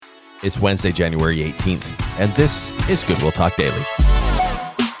It's Wednesday, January 18th, and this is Goodwill Talk Daily.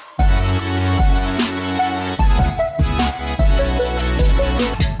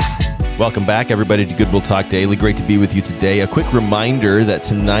 Welcome back, everybody, to Goodwill Talk Daily. Great to be with you today. A quick reminder that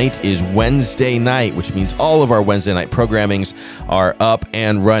tonight is Wednesday night, which means all of our Wednesday night programmings are up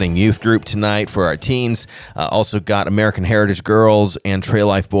and running. Youth group tonight for our teens. Also got American Heritage Girls and Trail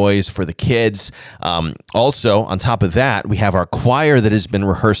Life Boys for the kids. Also, on top of that, we have our choir that has been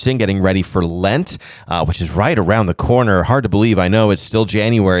rehearsing, getting ready for Lent, which is right around the corner. Hard to believe. I know it's still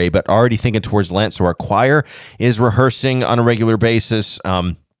January, but already thinking towards Lent. So our choir is rehearsing on a regular basis.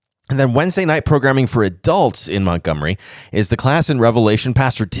 And then Wednesday night programming for adults in Montgomery is the class in Revelation.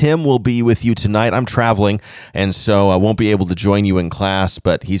 Pastor Tim will be with you tonight. I'm traveling, and so I won't be able to join you in class,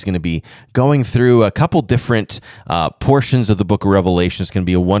 but he's going to be going through a couple different portions of the book of Revelation. It's going to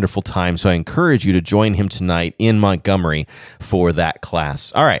be a wonderful time, so I encourage you to join him tonight in Montgomery for that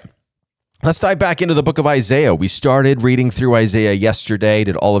class. All right. Let's dive back into the book of Isaiah. We started reading through Isaiah yesterday,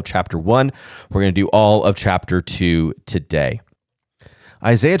 did all of chapter 1. We're going to do all of chapter 2 today.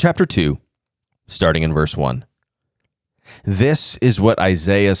 Isaiah chapter 2, starting in verse 1. This is what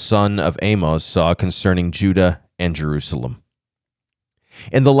Isaiah, son of Amos, saw concerning Judah and Jerusalem.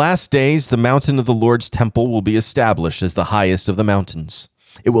 In the last days, the mountain of the Lord's temple will be established as the highest of the mountains.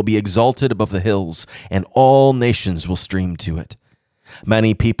 It will be exalted above the hills, and all nations will stream to it.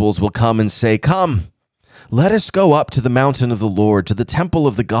 Many peoples will come and say, "Come, let us go up to the mountain of the Lord, to the temple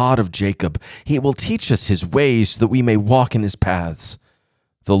of the God of Jacob. He will teach us his ways so that we may walk in his paths.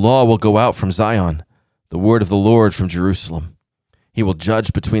 The law will go out from Zion, the word of the Lord from Jerusalem. He will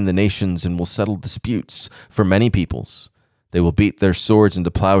judge between the nations and will settle disputes for many peoples. They will beat their swords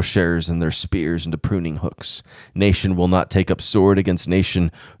into plowshares and their spears into pruning hooks. Nation will not take up sword against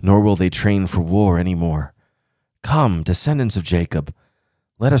nation, nor will they train for war any more. Come, descendants of Jacob,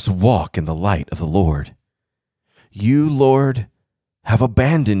 let us walk in the light of the Lord. You, Lord, have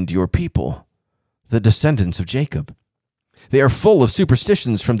abandoned your people, the descendants of Jacob. They are full of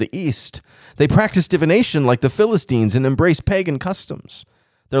superstitions from the east. They practice divination like the Philistines and embrace pagan customs.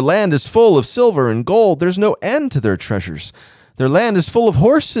 Their land is full of silver and gold. There's no end to their treasures. Their land is full of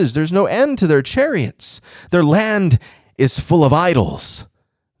horses. There's no end to their chariots. Their land is full of idols.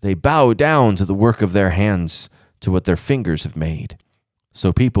 They bow down to the work of their hands, to what their fingers have made.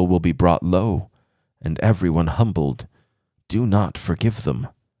 So people will be brought low, and everyone humbled. Do not forgive them.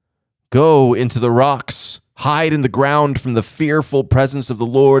 Go into the rocks. Hide in the ground from the fearful presence of the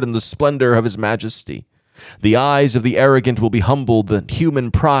Lord and the splendor of his majesty. The eyes of the arrogant will be humbled, the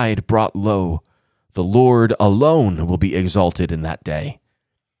human pride brought low. The Lord alone will be exalted in that day.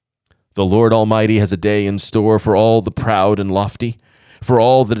 The Lord Almighty has a day in store for all the proud and lofty. For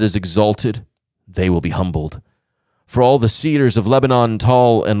all that is exalted, they will be humbled. For all the cedars of Lebanon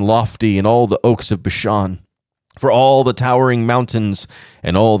tall and lofty, and all the oaks of Bashan. For all the towering mountains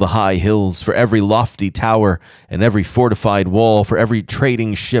and all the high hills, for every lofty tower and every fortified wall, for every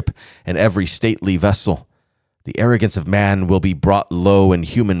trading ship and every stately vessel. The arrogance of man will be brought low and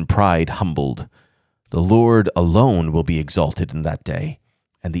human pride humbled. The Lord alone will be exalted in that day,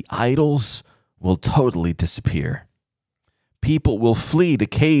 and the idols will totally disappear. People will flee to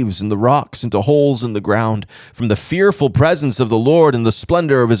caves in the rocks and to holes in the ground from the fearful presence of the Lord and the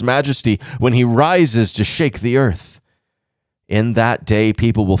splendor of his majesty when he rises to shake the earth. In that day,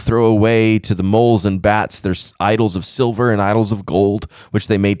 people will throw away to the moles and bats their idols of silver and idols of gold, which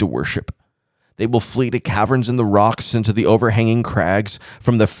they made to worship. They will flee to caverns in the rocks and to the overhanging crags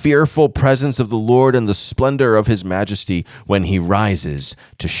from the fearful presence of the Lord and the splendor of his majesty when he rises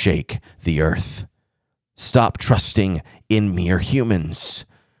to shake the earth. Stop trusting in mere humans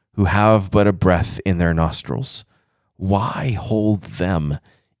who have but a breath in their nostrils. Why hold them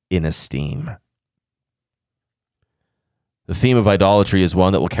in esteem? The theme of idolatry is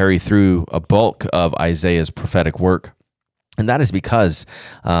one that will carry through a bulk of Isaiah's prophetic work. And that is because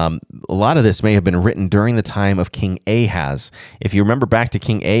a lot of this may have been written during the time of King Ahaz. If you remember back to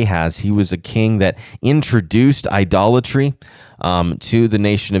King Ahaz, he was a king that introduced idolatry to the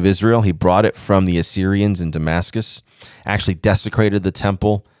nation of Israel. He brought it from the Assyrians in Damascus, actually desecrated the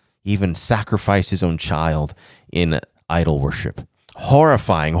temple, even sacrificed his own child in idol worship.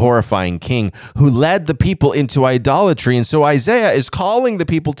 Horrifying king who led the people into idolatry. And so Isaiah is calling the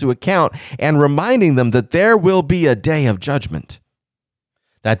people to account and reminding them that there will be a day of judgment.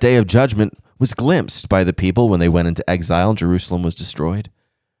 That day of judgment was glimpsed by the people when they went into exile and Jerusalem was destroyed.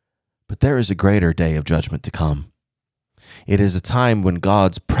 But there is a greater day of judgment to come. It is a time when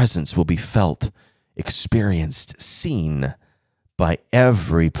God's presence will be felt, experienced, seen by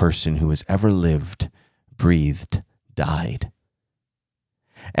every person who has ever lived, breathed, died.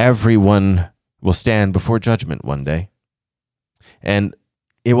 Everyone will stand before judgment one day. And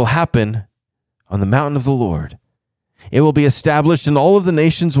it will happen on the mountain of the Lord. It will be established, and all of the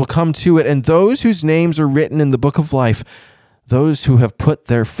nations will come to it. And those whose names are written in the book of life, those who have put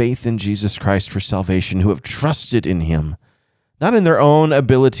their faith in Jesus Christ for salvation, who have trusted in him, not in their own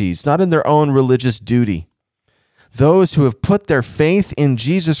abilities, not in their own religious duty, those who have put their faith in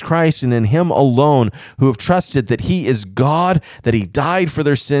Jesus Christ and in him alone, who have trusted that he is God, that he died for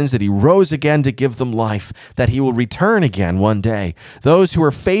their sins, that he rose again to give them life, that he will return again one day. Those who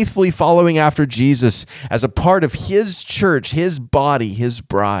are faithfully following after Jesus as a part of his church, his body, his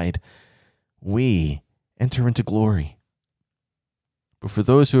bride, we enter into glory. But for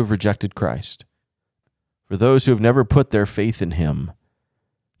those who have rejected Christ, for those who have never put their faith in him,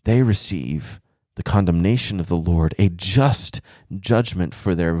 they receive the condemnation of the Lord, a just judgment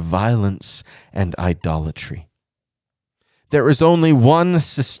for their violence and idolatry. There is only one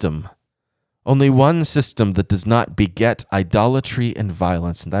system that does not beget idolatry and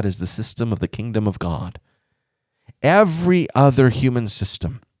violence, and that is the system of the kingdom of God. Every other human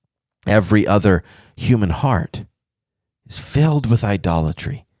system, every other human heart is filled with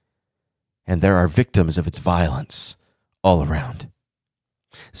idolatry, and there are victims of its violence all around.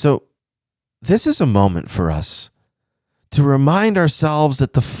 So, this is a moment for us to remind ourselves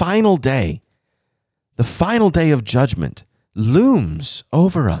that the final day of judgment looms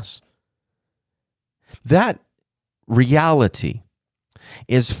over us. That reality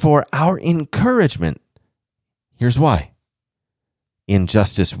is for our encouragement. Here's why.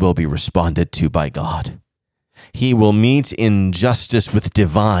 Injustice will be responded to by God. He will meet injustice with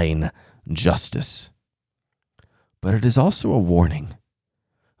divine justice. But it is also a warning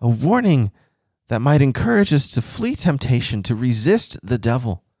that might encourage us to flee temptation, to resist the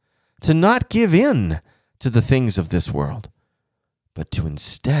devil, to not give in to the things of this world, but to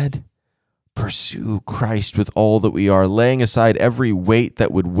instead pursue Christ with all that we are, laying aside every weight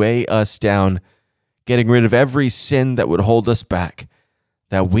that would weigh us down, getting rid of every sin that would hold us back,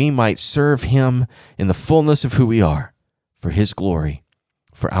 that we might serve him in the fullness of who we are, for his glory,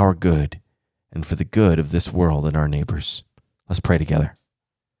 for our good, and for the good of this world and our neighbors. Let's pray together.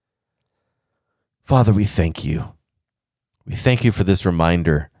 Father, we thank you. We thank you for this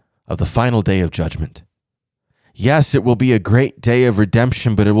reminder of the final day of judgment. Yes, it will be a great day of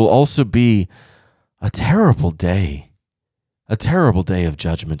redemption, but it will also be a terrible day of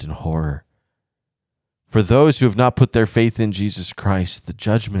judgment and horror. For those who have not put their faith in Jesus Christ, the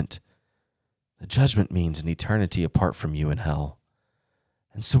judgment means an eternity apart from you in hell.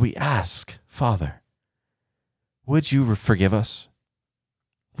 And so we ask, Father, would you forgive us?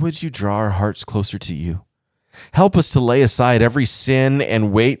 Would you draw our hearts closer to you? Help us to lay aside every sin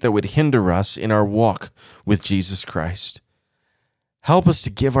and weight that would hinder us in our walk with Jesus Christ. Help us to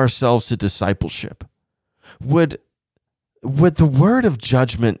give ourselves to discipleship. Would the word of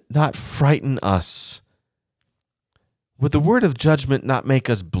judgment not frighten us? Would the word of judgment not make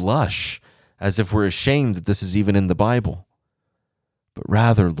us blush as if we're ashamed that this is even in the Bible? But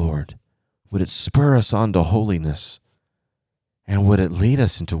rather, Lord, would it spur us on to holiness? And would it lead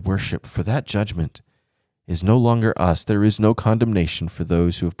us into worship? For that judgment is no longer us. There is no condemnation for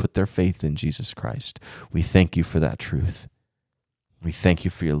those who have put their faith in Jesus Christ. We thank you for that truth. We thank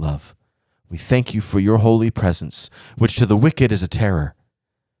you for your love. We thank you for your holy presence, which to the wicked is a terror,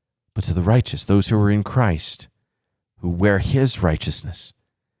 but to the righteous, those who are in Christ, who wear his righteousness,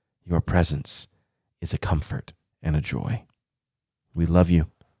 your presence is a comfort and a joy. We love you.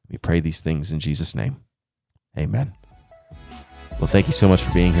 We pray these things in Jesus' name. Amen. Well, thank you so much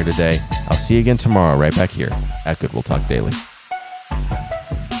for being here today. I'll see you again tomorrow right back here at Goodwill Talk Daily.